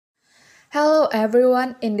Hello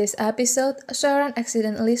everyone, in this episode, Sharon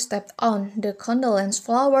accidentally stepped on the condolence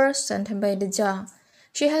flowers sent by the Jung.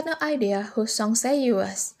 She had no idea who Song Se-yi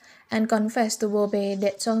was, and confessed to Bobae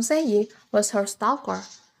that Song Se-yi was her stalker.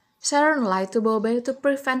 Sharon lied to Bobae to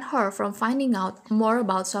prevent her from finding out more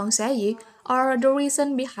about Song Se-yi or the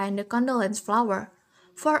reason behind the condolence flower.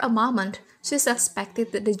 For a moment, she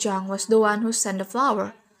suspected that the Jung was the one who sent the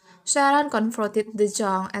flower. Sharon confronted the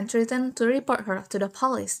Jung and threatened to report her to the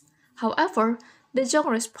police. However, De Jong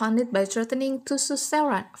responded by threatening to sue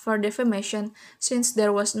Sharon for defamation since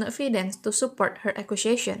there was no evidence to support her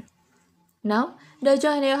accusation. Now, De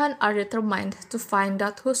Jong and Johan are determined to find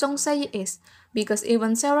out who Song Se-yi is because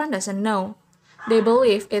even Sharon doesn't know. They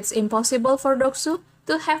believe it's impossible for Doksu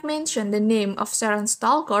to have mentioned the name of Sharon's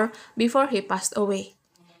stalker before he passed away.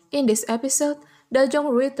 In this episode,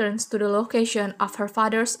 Dajong returns to the location of her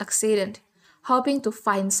father's accident, hoping to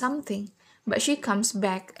find something, but she comes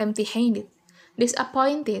back empty-handed.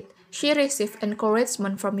 Disappointed, she receives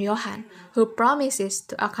encouragement from Johan, who promises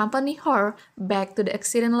to accompany her back to the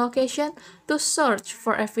accident location to search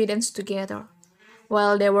for evidence together.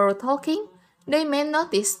 While they were talking, they may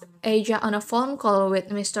notice Aeja on a phone call with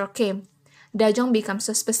Mr. Kim. Dajong becomes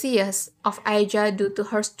suspicious of Aeja due to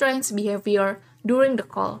her strange behavior during the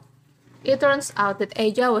call. It turns out that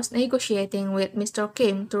Aeja was negotiating with Mr.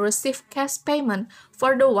 Kim to receive cash payment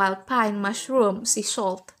for the wild pine mushroom she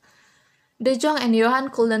sold. Dajong and Johan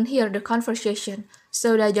couldn't hear the conversation,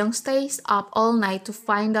 so Dajong stays up all night to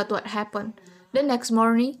find out what happened. The next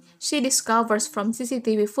morning, she discovers from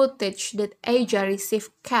CCTV footage that Aeja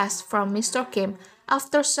received cash from Mr. Kim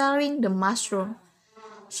after selling the mushroom.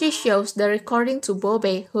 She shows the recording to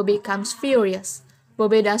Bobae, who becomes furious.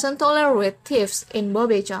 Bobae doesn't tolerate thieves in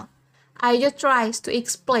Bobae. Aeja tries to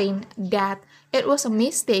explain that it was a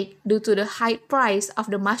mistake due to the high price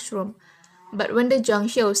of the mushroom. But when the Jung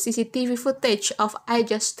shows CCTV footage of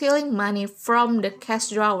Aeja stealing money from the cash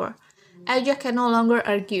drawer, Aeja can no longer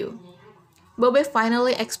argue. Bobae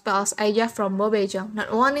finally expels Aeja from Bobae,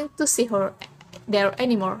 not wanting to see her there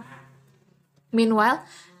anymore. Meanwhile,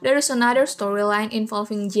 there is another storyline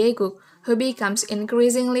involving Jaeguk, who becomes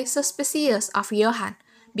increasingly suspicious of Johan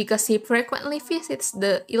because he frequently visits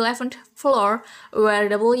the 11th floor where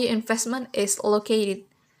W Investment is located.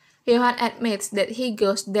 Johan admits that he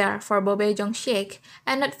goes there for Bobae shake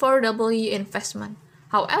and not for W Investment.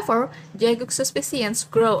 However, Jaeguk's suspicions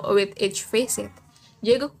grow with each visit.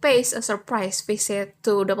 Jaeguk pays a surprise visit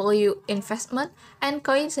to W Investment, and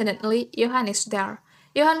coincidentally, Johan is there.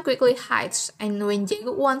 Johan quickly hides, and when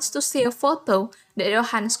Jaeguk wants to see a photo that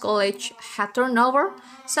Johan's college had turned over,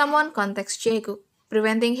 someone contacts Jaeguk,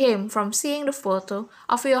 preventing him from seeing the photo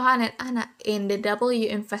of Johan and Anna in the W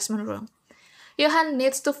investment room. Johan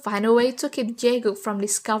needs to find a way to keep Jaeguk from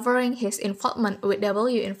discovering his involvement with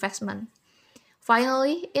W investment.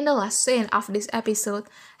 Finally, in the last scene of this episode,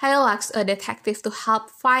 Hae asks a detective to help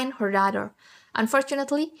find her daughter.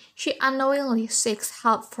 Unfortunately, she unknowingly seeks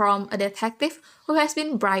help from a detective who has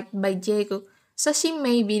been bribed by Jaeguk, so she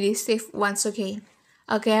may be deceived once again.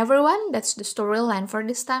 Okay everyone, that's the storyline for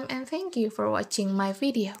this time, and thank you for watching my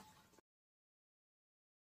video.